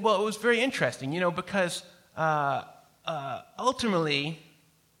 And it was very interesting, because ultimately,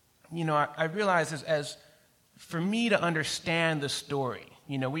 I realized as for me to understand the story,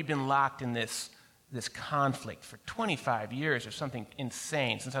 we've been locked in this conflict for 25 years or something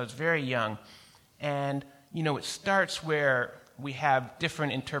insane since I was very young. And, it starts where we have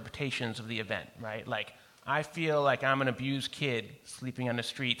different interpretations of the event, right? Like, I feel like I'm an abused kid sleeping on the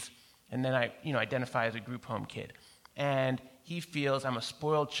streets, and then I, identify as a group home kid. And he feels I'm a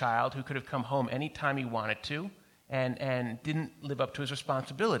spoiled child who could have come home anytime he wanted to and didn't live up to his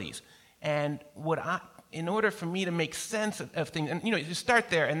responsibilities. And in order for me to make sense of things, and, you start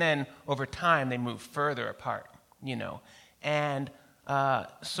there, and then over time they move further apart, And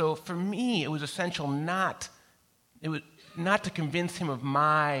so for me, it was essential not to convince him of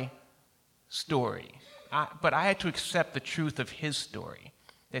my story, but I had to accept the truth of his story,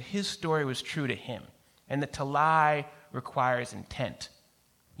 that his story was true to him, and that to lie requires intent,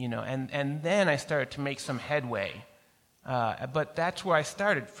 and then I started to make some headway. But that's where I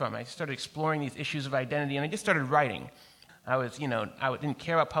started from. I started exploring these issues of identity, and I just started writing. I didn't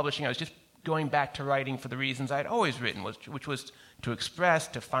care about publishing. I was just going back to writing for the reasons I'd always written, which was to express,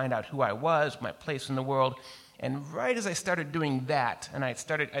 to find out who I was, my place in the world. And right as I started doing that, and I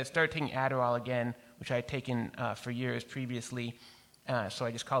started taking Adderall again, which I had taken for years previously, so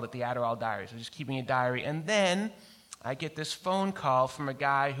I just called it the Adderall Diary. So just keeping a diary. And then I get this phone call from a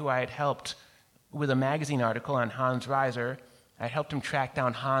guy who I had helped with a magazine article on Hans Reiser. I helped him track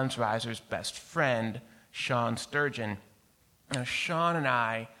down Hans Reiser's best friend, Sean Sturgeon. Now, Sean and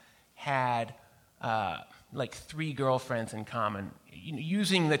I had like 3 girlfriends in common,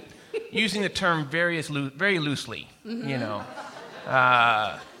 using the term very loosely.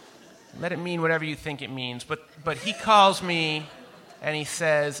 Let it mean whatever you think it means. But he calls me and he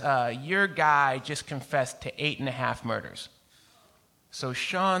says, your guy just confessed to 8.5 murders. So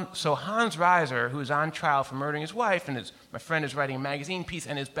Hans Reiser, who's on trial for murdering his wife, and my friend is writing a magazine piece,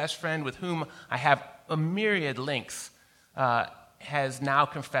 and his best friend, with whom I have a myriad links, has now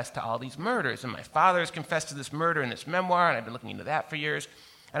confessed to all these murders. And my father has confessed to this murder in this memoir, and I've been looking into that for years.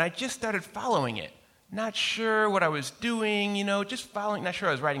 And I just started following it. Not sure what I was doing, just following, not sure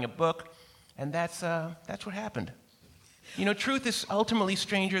I was writing a book. And that's what happened. Truth is ultimately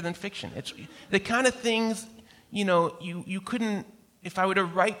stranger than fiction. It's the kind of things, you couldn't, if I were to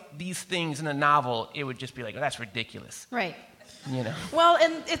write these things in a novel, it would just be like, oh, that's ridiculous. Right. Well,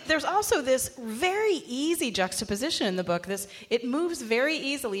 and there's also this very easy juxtaposition in the book. It moves very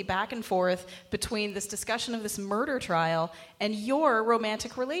easily back and forth between this discussion of this murder trial and your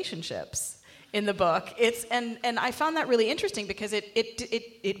romantic relationships in the book. And I found that really interesting because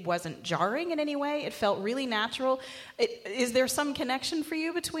it wasn't jarring in any way. It felt really natural. Is there some connection for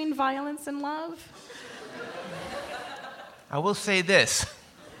you between violence and love? I will say this.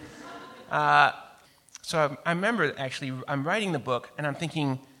 So I remember, actually, I'm writing the book, and I'm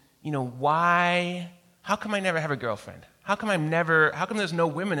thinking, how come I never have a girlfriend? How come there's no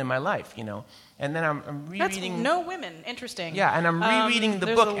women in my life, And then I'm rereading... That's no women. Interesting. Yeah, and I'm rereading the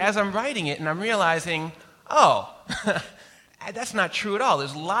book as I'm writing it, and I'm realizing, that's not true at all.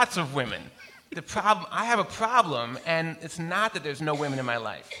 There's lots of women. I have a problem, and it's not that there's no women in my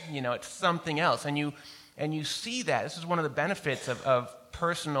life. It's something else. And you see that. This is one of the benefits of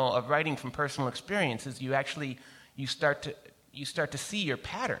writing from personal experience, is you start to see your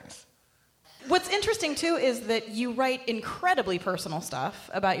patterns. What's interesting too is that you write incredibly personal stuff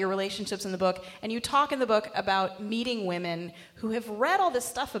about your relationships in the book, and you talk in the book about meeting women who have read all this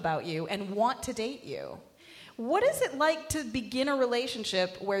stuff about you and want to date you. What is it like to begin a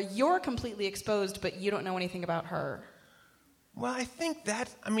relationship where you're completely exposed but you don't know anything about her? Well, I think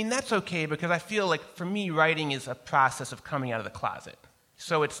that's okay, because I feel like for me, writing is a process of coming out of the closet.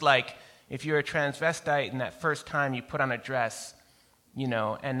 So it's like if you're a transvestite and that first time you put on a dress,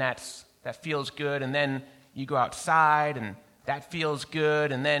 and that feels good, and then you go outside and that feels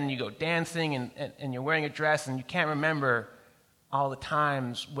good, and then you go dancing and you're wearing a dress, and you can't remember all the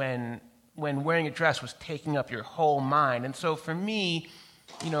times when wearing a dress was taking up your whole mind. And so for me,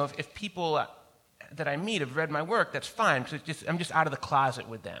 if people that I meet have read my work, that's fine, because I'm just out of the closet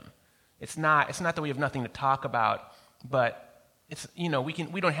with them. It's not that we have nothing to talk about, but it's, we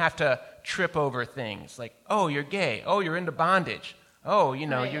don't have to trip over things like, oh, you're gay, oh, you're into bondage, oh,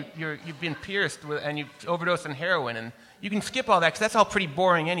 right. you've been pierced and you've overdosed on heroin, and you can skip all that because that's all pretty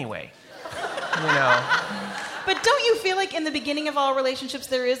boring anyway. But don't you feel like in the beginning of all relationships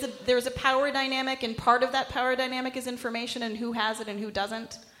there is a power dynamic, and part of that power dynamic is information and who has it and who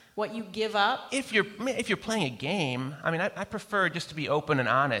doesn't? What you give up? If you're playing a game, I prefer just to be open and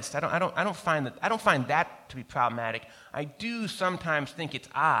honest. I don't find that to be problematic. I do sometimes think it's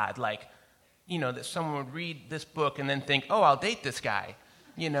odd, like, that someone would read this book and then think, oh, I'll date this guy,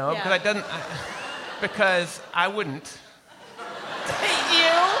 Yeah. Because I wouldn't. Date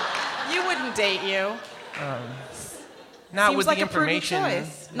you? You wouldn't date you. Not Seems with like the a prudent information.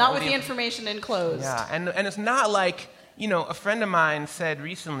 choice. Not with the information enclosed. Yeah, and it's not like, a friend of mine said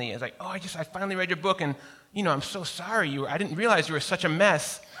recently, it's like, oh, I finally read your book, and, I'm so sorry. I didn't realize you were such a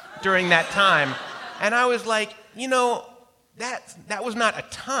mess during that time. And I was like, that was not a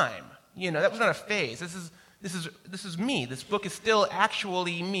time. That was not a phase. This is me. This book is still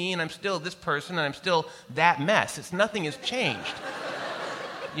actually me, and I'm still this person, and I'm still that mess. Nothing has changed.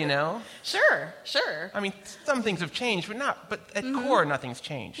 Sure. Some things have changed, but at core, nothing's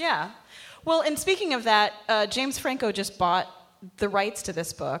changed. Yeah. Well, and speaking of that, James Franco just bought the rights to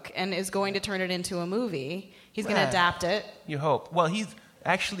this book and is going to turn it into a movie. He's going to adapt it. You hope. Well, he's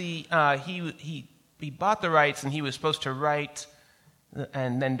actually, he bought the rights, and he was supposed to write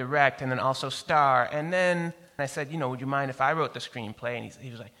and then direct and then also star. And then I said, would you mind if I wrote the screenplay? And he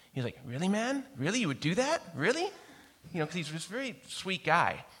was like, really, man? Really? You would do that? Really? Because he's this very sweet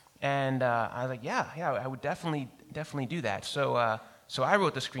guy. And I was like, yeah, I would definitely do that. So So I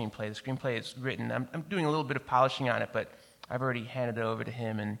wrote the screenplay. The screenplay is written. I'm doing a little bit of polishing on it, but I've already handed it over to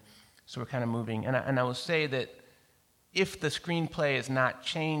him, and so we're kind of moving. And I will say that if the screenplay is not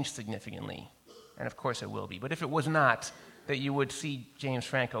changed significantly, and of course it will be, but if it was not, that you would see James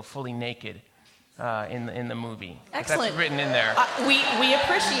Franco fully naked in the movie. Excellent. That's written in there. We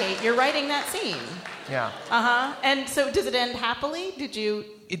appreciate your writing that scene. Yeah. And so does it end happily? Did you...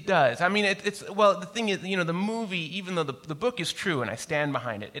 It does. I mean, well, the thing is, the movie, even though the book is true and I stand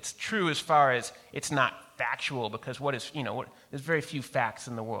behind it, it's true as far as it's not factual, because there's very few facts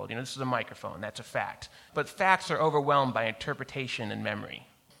in the world. This is a microphone, that's a fact. But facts are overwhelmed by interpretation and memory.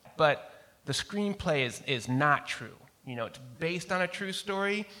 But the screenplay is not true. It's based on a true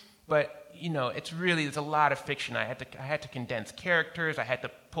story, but there's a lot of fiction. I had to condense characters. I had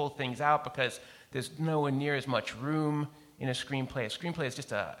to pull things out because there's nowhere near as much room in a screenplay. A screenplay is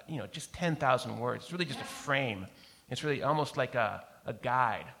just 10,000 words. It's really just a frame. It's really almost like a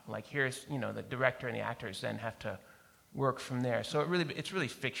guide. Like here's, the director and the actors then have to work from there. So it's really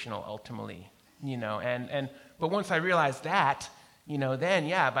fictional ultimately, but once I realized that, then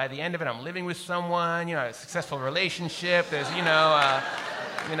by the end of it, I'm living with someone, a successful relationship. There's,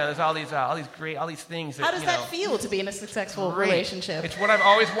 there's all these things. How does that feel to be in a successful relationship? It's what I've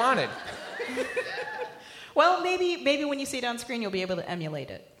always wanted. Well, maybe when you see it on screen, you'll be able to emulate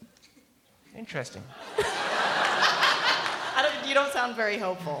it. Interesting. You don't sound very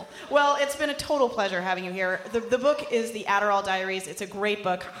hopeful. Well, it's been a total pleasure having you here. The book is The Adderall Diaries. It's a great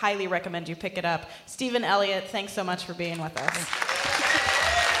book. Highly recommend you pick it up. Stephen Elliott, thanks so much for being with us.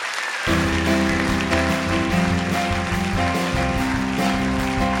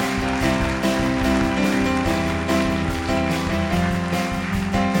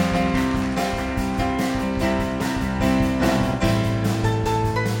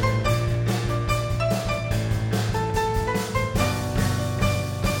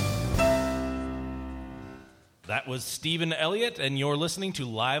 That was Stephen Elliott, and you're listening to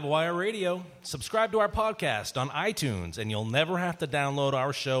Livewire Radio. Subscribe to our podcast on iTunes, and you'll never have to download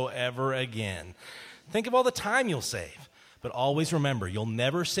our show ever again. Think of all the time you'll save. But always remember, you'll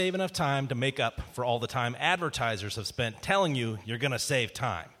never save enough time to make up for all the time advertisers have spent telling you you're going to save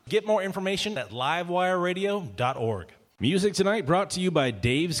time. Get more information at livewireradio.org. Music tonight brought to you by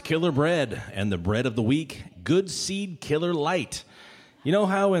Dave's Killer Bread and the bread of the week, Good Seed Killer Light. You know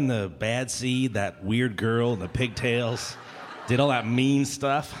how in the Bad Seed, that weird girl in the pigtails did all that mean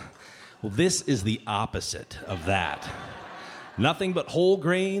stuff? Well, this is the opposite of that. Nothing but whole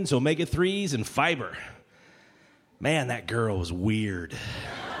grains, omega-3s, and fiber. Man, that girl was weird.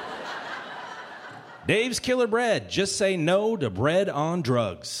 Dave's Killer Bread. Just say no to bread on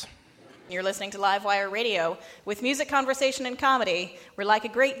drugs. You're listening to Livewire Radio. With music, conversation, and comedy, we're like a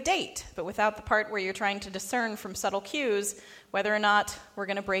great date, but without the part where you're trying to discern from subtle cues whether or not we're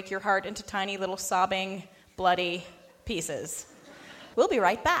going to break your heart into tiny little sobbing, bloody pieces. We'll be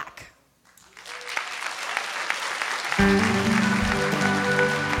right back.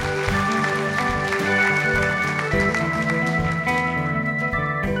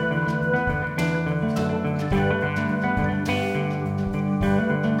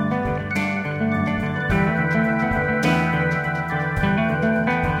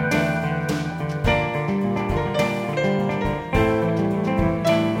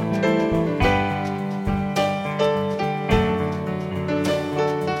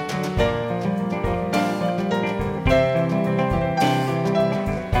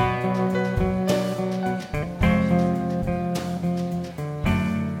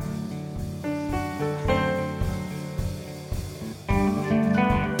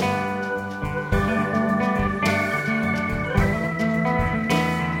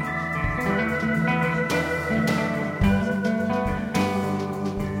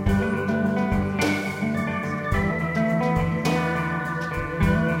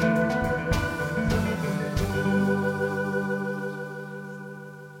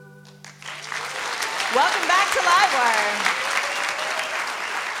 Welcome back to Livewire.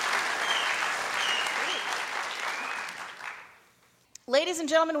 Ladies and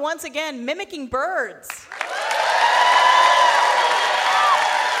gentlemen, once again, Mimicking Birds.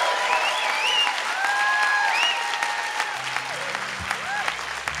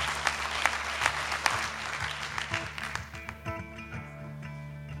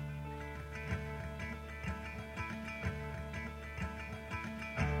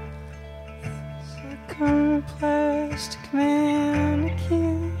 Plastic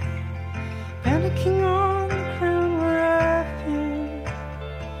mannequin, panicking on the ground where I've been,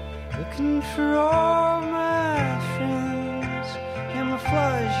 looking for all my friends,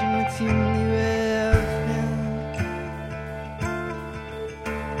 camouflaging with you have been.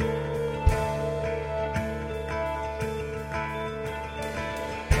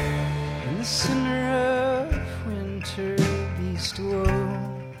 center of winter, beast of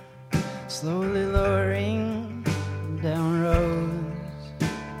woe, slowly lowering down roads,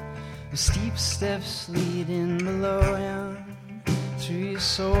 with steep steps leading below him, through his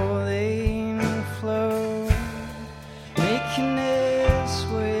soul they flow, making his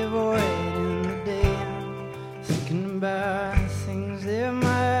way avoiding the day, thinking about things they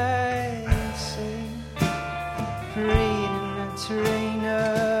might say, parading the terrain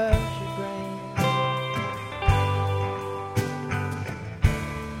of your brain.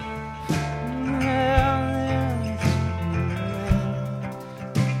 Well,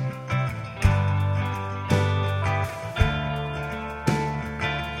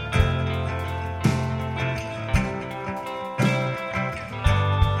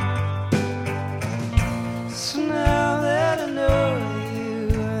 there's so now that I know you,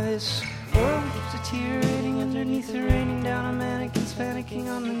 this world keeps deteriorating underneath the raining down on mannequins panicking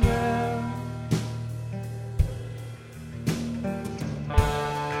on the ground.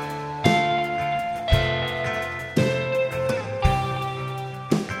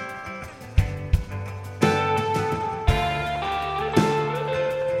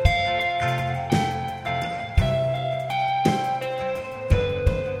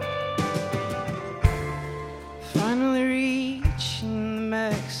 Finally reaching the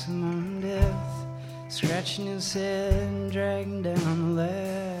maximum depth, scratching his head and dragging down the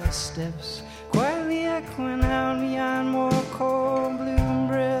last steps, quietly echoing out beyond more cold blue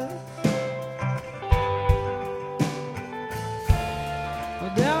breath.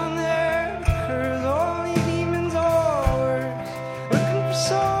 Well, down there curves only demons or worse, looking for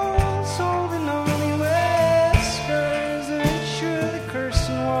souls holding only whispers. The venture of the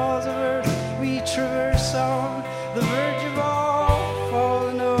cursing walls of earth we traverse on the verge of all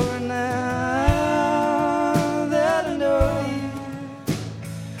falling over now that I know you.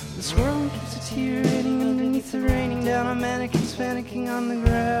 This world keeps deteriorating underneath the raining down on mannequins panicking on the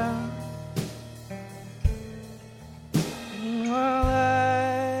ground. While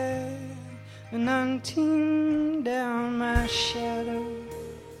I been hunting down my shadow,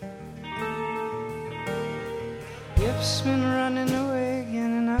 Yep's been running away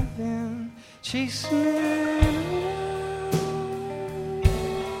again and I've been chasing it around.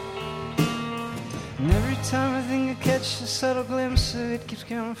 And every time I think I catch a subtle glimpse of it, keeps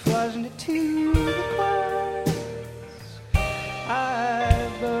camouflaging it to the clouds. I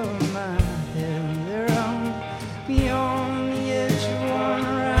bow my head there on beyond the edge of one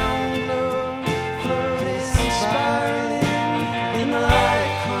round globe, floating, spiraling in the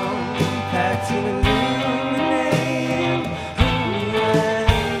light, compact and illuminating who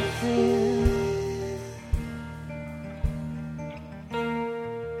I've been.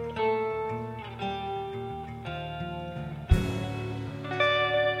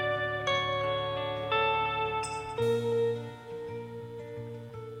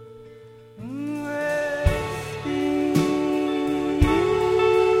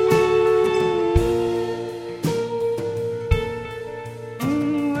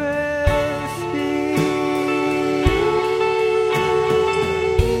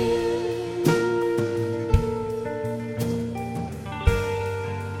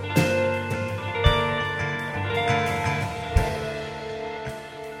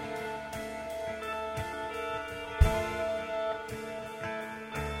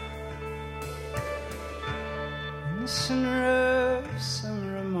 In the center of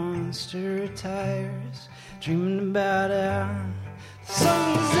summer, a monster retires, dreaming about how the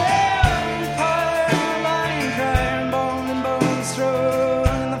sun was there, empire, lying, crying, bone and bones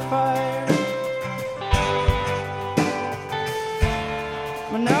thrown in the fire.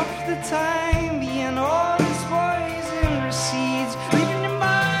 But now for the time being, all this poison recedes, leaving your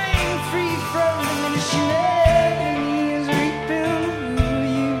mind free from diminishing enemies, reaping who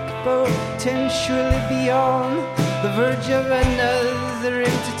you could potentially be on the verge of another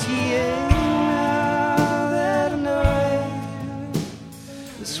entity. And now that I know it,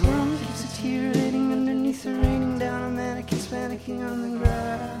 this world keeps deteriorating underneath the raining down on mannequins panicking on the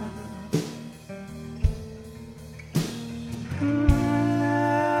ground.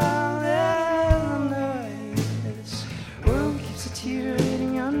 Now that I know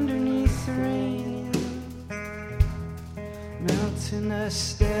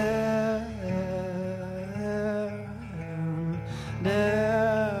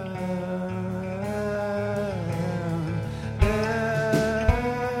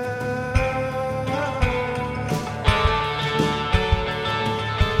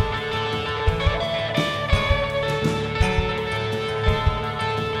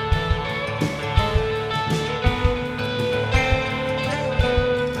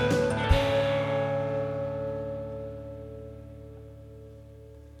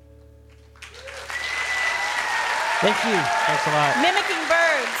you. Thanks a lot. Mimicking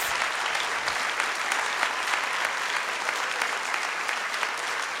Birds.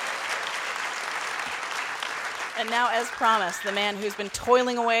 And now, as promised, the man who's been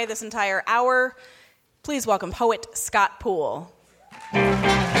toiling away this entire hour, please welcome poet Scott Poole.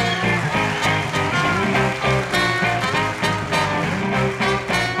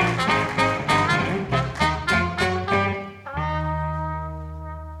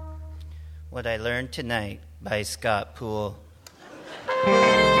 What I Learned Tonight by Scott Poole.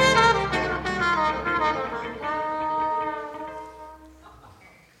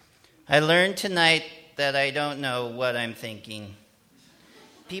 I learned tonight that I don't know what I'm thinking.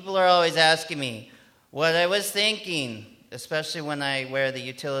 People are always asking me what I was thinking, especially when I wear the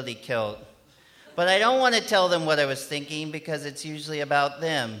utility kilt. But I don't want to tell them what I was thinking because it's usually about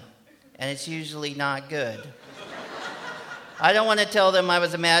them, and it's usually not good. I don't want to tell them I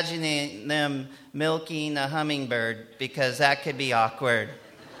was imagining them milking a hummingbird because that could be awkward.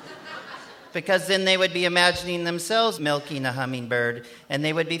 Because then they would be imagining themselves milking a hummingbird, and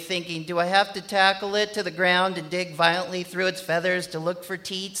they would be thinking, do I have to tackle it to the ground and dig violently through its feathers to look for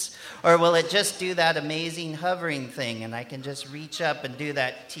teats? Or will it just do that amazing hovering thing, and I can just reach up and do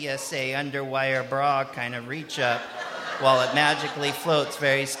that TSA underwire bra kind of reach up while it magically floats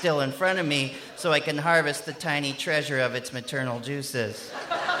very still in front of me so I can harvest the tiny treasure of its maternal juices.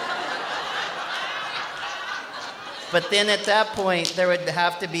 But then at that point, there would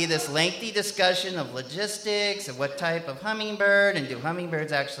have to be this lengthy discussion of logistics, of what type of hummingbird, and do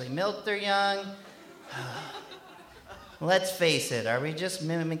hummingbirds actually milk their young? Let's face it, are we just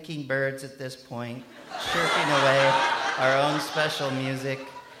mimicking birds at this point, chirping away our own special music,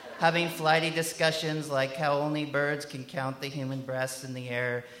 having flighty discussions like how only birds can count the human breaths in the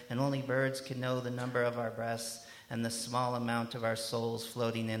air, and only birds can know the number of our breaths, and the small amount of our souls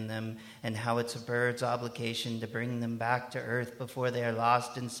floating in them, and how it's a bird's obligation to bring them back to Earth before they are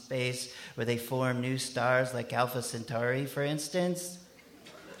lost in space, where they form new stars like Alpha Centauri, for instance?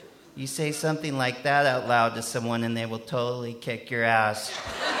 You say something like that out loud to someone and they will totally kick your ass.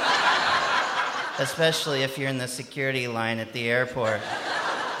 Especially if you're in the security line at the airport.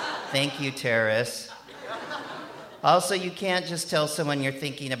 Thank you, terrorists. Also, you can't just tell someone you're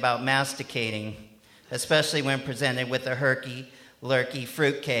thinking about masticating, especially when presented with a herky-lurky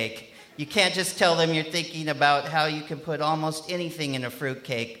fruitcake. You can't just tell them you're thinking about how you can put almost anything in a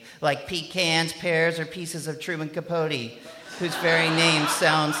fruitcake, like pecans, pears, or pieces of Truman Capote, whose very name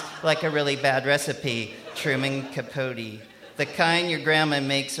sounds like a really bad recipe, Truman Capote. The kind your grandma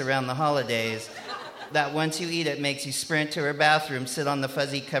makes around the holidays, that once you eat it makes you sprint to her bathroom, sit on the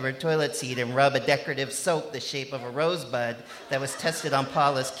fuzzy-covered toilet seat, and rub a decorative soap the shape of a rosebud that was tested on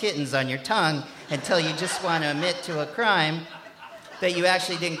pawless kittens on your tongue until you just want to admit to a crime that you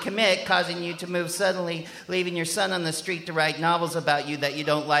actually didn't commit, causing you to move suddenly, leaving your son on the street to write novels about you that you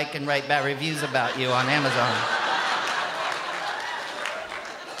don't like and write bad reviews about you on Amazon.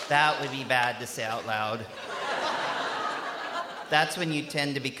 That would be bad to say out loud. That's when you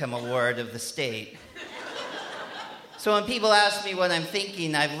tend to become a ward of the state. So when people ask me what I'm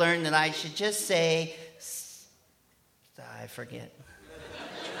thinking, I've learned that I should just say, I forget.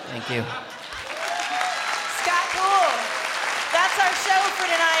 Thank you. Scott Poole, that's our show for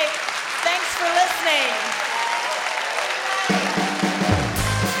tonight. Thanks for listening.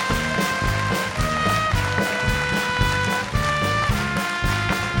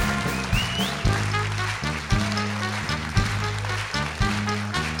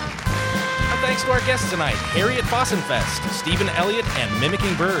 Thanks to our guests tonight, Harriet Fossenfest, Stephen Elliott, and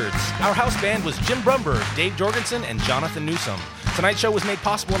Mimicking Birds. Our house band was Jim Brumberg, Dave Jorgensen, and Jonathan Newsom. Tonight's show was made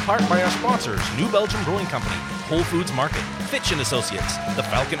possible in part by our sponsors, New Belgium Brewing Company, Whole Foods Market, Fitch & Associates, the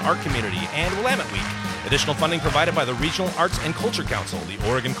Falcon Art Community, and Willamette Week. Additional funding provided by the Regional Arts and Culture Council, the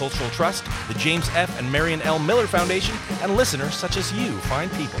Oregon Cultural Trust, the James F. and Marion L. Miller Foundation, and listeners such as you, fine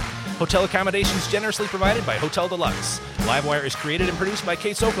people. Hotel accommodations generously provided by Hotel Deluxe. Livewire is created and produced by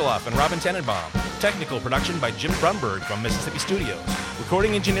Kate Sokoloff and Robin Tenenbaum. Technical production by Jim Brumberg from Mississippi Studios.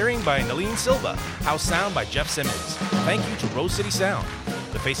 Recording engineering by Naleen Silva. House sound by Jeff Simmons. Thank you to Rose City Sound.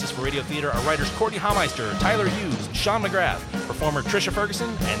 The faces for Radio Theater are writers Courtney Haumeister, Tyler Hughes, Sean McGrath, performer Trisha Ferguson,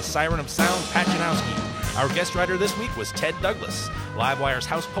 and Siren of Sound Pat Janowski. Our guest writer this week was Ted Douglas. Livewire's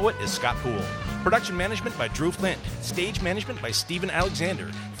house poet is Scott Poole. Production management by Drew Flint. Stage management by Stephen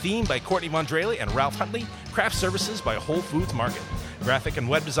Alexander. Theme by Courtney Mondrelli and Ralph Huntley. Craft services by Whole Foods Market. Graphic and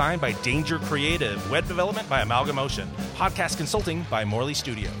web design by Danger Creative. Web development by Amalgamotion. Podcast consulting by Morley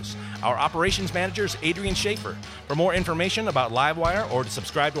Studios. Our operations manager is Adrian Schaefer. For more information about Livewire or to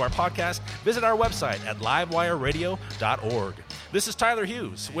subscribe to our podcast, visit our website at livewireradio.org. This is Tyler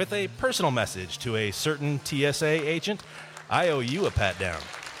Hughes with a personal message to a certain TSA agent. I owe you a pat down.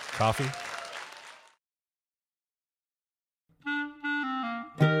 Coffee?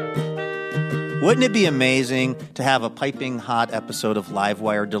 Wouldn't it be amazing to have a piping hot episode of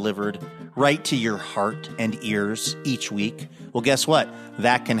Livewire delivered right to your heart and ears each week? Well, guess what?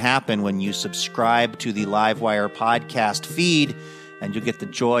 That can happen when you subscribe to the Livewire podcast feed, and you'll get the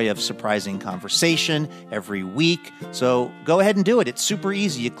joy of surprising conversation every week. So go ahead and do it. It's super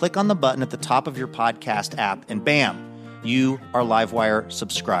easy. You click on the button at the top of your podcast app, and bam, you are Livewire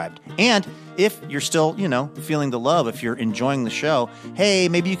subscribed. And if you're still, feeling the love, if you're enjoying the show, hey,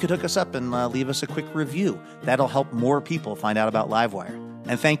 maybe you could hook us up and leave us a quick review. That'll help more people find out about Livewire.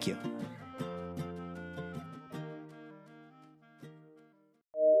 And thank you.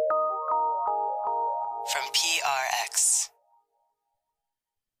 From PRX.